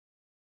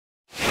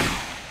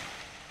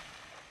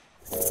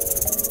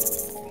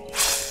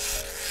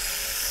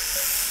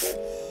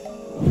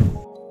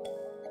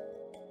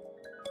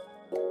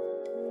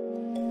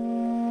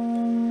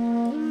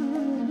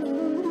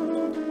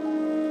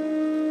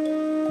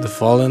The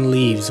fallen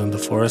leaves on the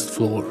forest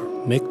floor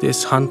make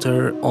this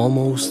hunter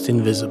almost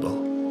invisible.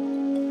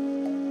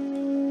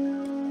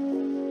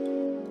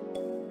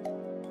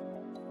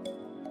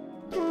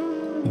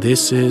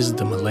 This is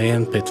the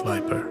Malayan Pit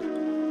Viper.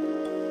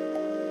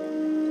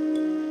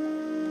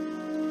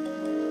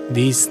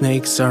 These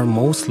snakes are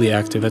mostly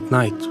active at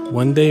night,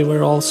 when they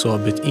were also a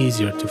bit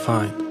easier to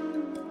find.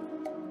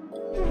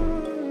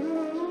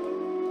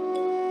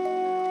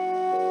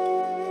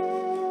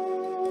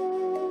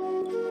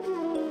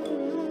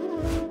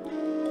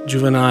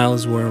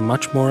 Juveniles were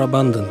much more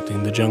abundant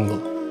in the jungle.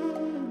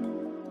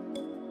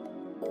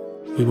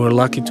 We were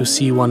lucky to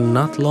see one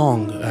not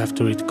long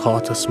after it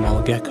caught a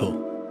small gecko.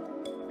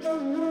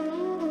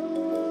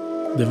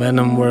 The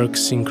venom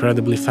works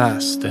incredibly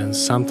fast, and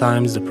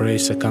sometimes the prey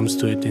succumbs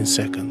to it in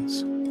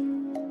seconds.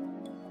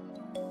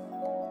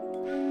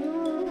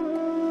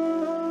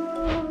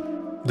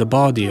 The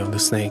body of the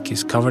snake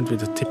is covered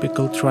with a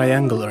typical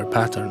triangular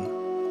pattern,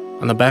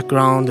 on a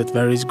background that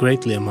varies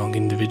greatly among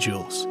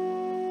individuals,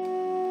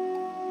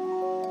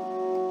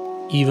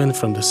 even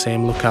from the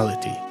same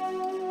locality.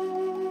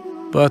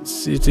 But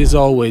it is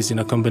always in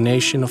a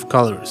combination of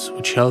colors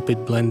which help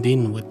it blend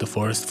in with the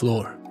forest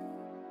floor.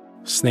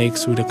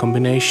 Snakes with a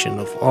combination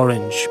of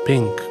orange,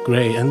 pink,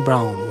 gray and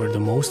brown were the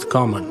most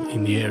common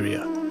in the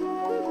area.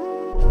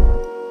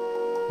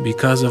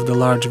 Because of the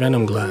large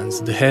venom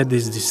glands, the head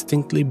is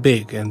distinctly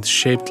big and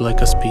shaped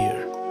like a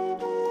spear.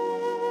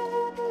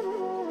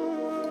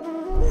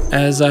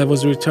 As I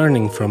was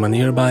returning from a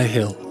nearby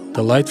hill,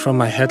 the light from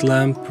my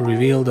headlamp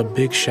revealed a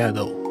big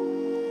shadow,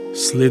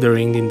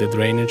 slithering in the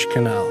drainage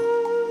canal.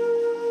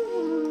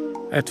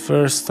 At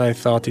first I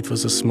thought it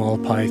was a small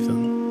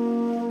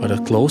python, but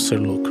a closer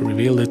look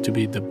revealed it to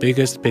be the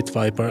biggest pit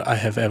viper I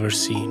have ever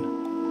seen.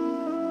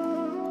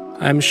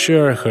 I'm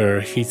sure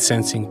her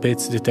heat-sensing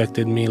pits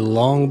detected me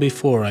long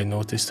before I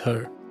noticed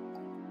her.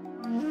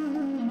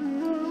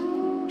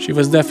 She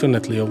was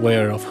definitely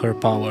aware of her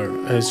power,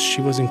 as she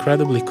was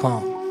incredibly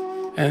calm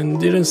and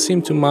didn't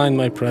seem to mind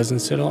my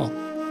presence at all.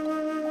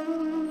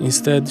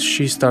 Instead,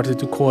 she started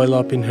to coil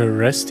up in her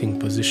resting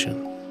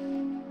position.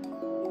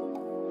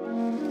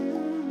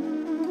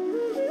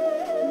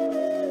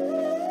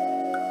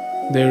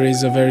 There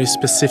is a very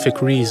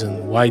specific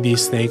reason why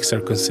these snakes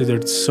are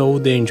considered so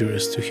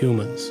dangerous to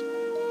humans.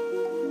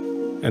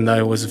 And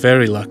I was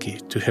very lucky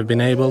to have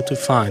been able to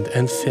find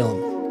and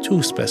film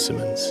 2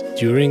 specimens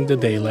during the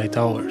daylight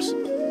hours.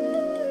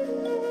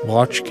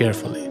 Watch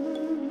carefully.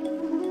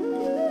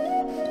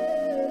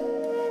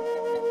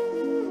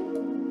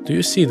 Do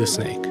you see the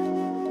snake?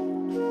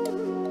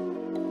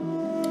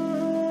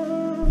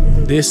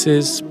 This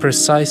is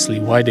precisely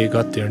why they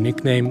got their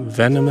nickname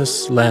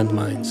venomous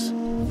landmines.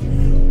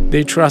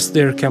 They trust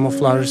their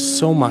camouflage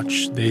so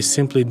much they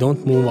simply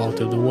don't move out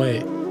of the way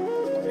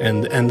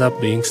and end up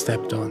being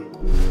stepped on.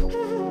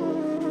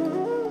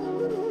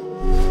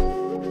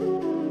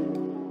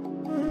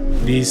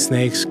 These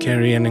snakes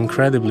carry an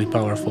incredibly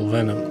powerful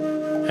venom,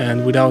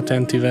 and without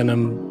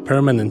antivenom,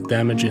 permanent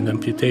damage and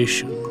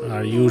amputation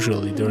are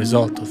usually the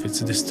result of its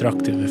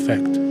destructive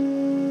effect.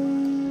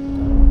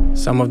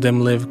 Some of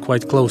them live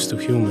quite close to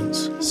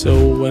humans, so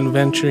when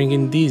venturing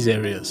in these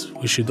areas,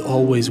 we should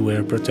always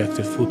wear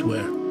protective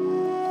footwear.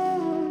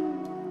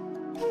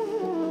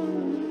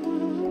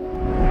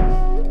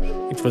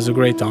 It was a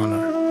great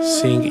honor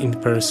seeing in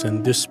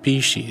person the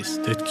species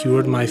that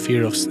cured my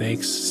fear of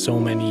snakes so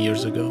many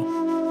years ago,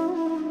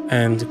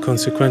 and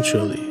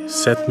consequentially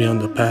set me on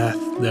the path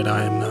that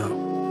I am now.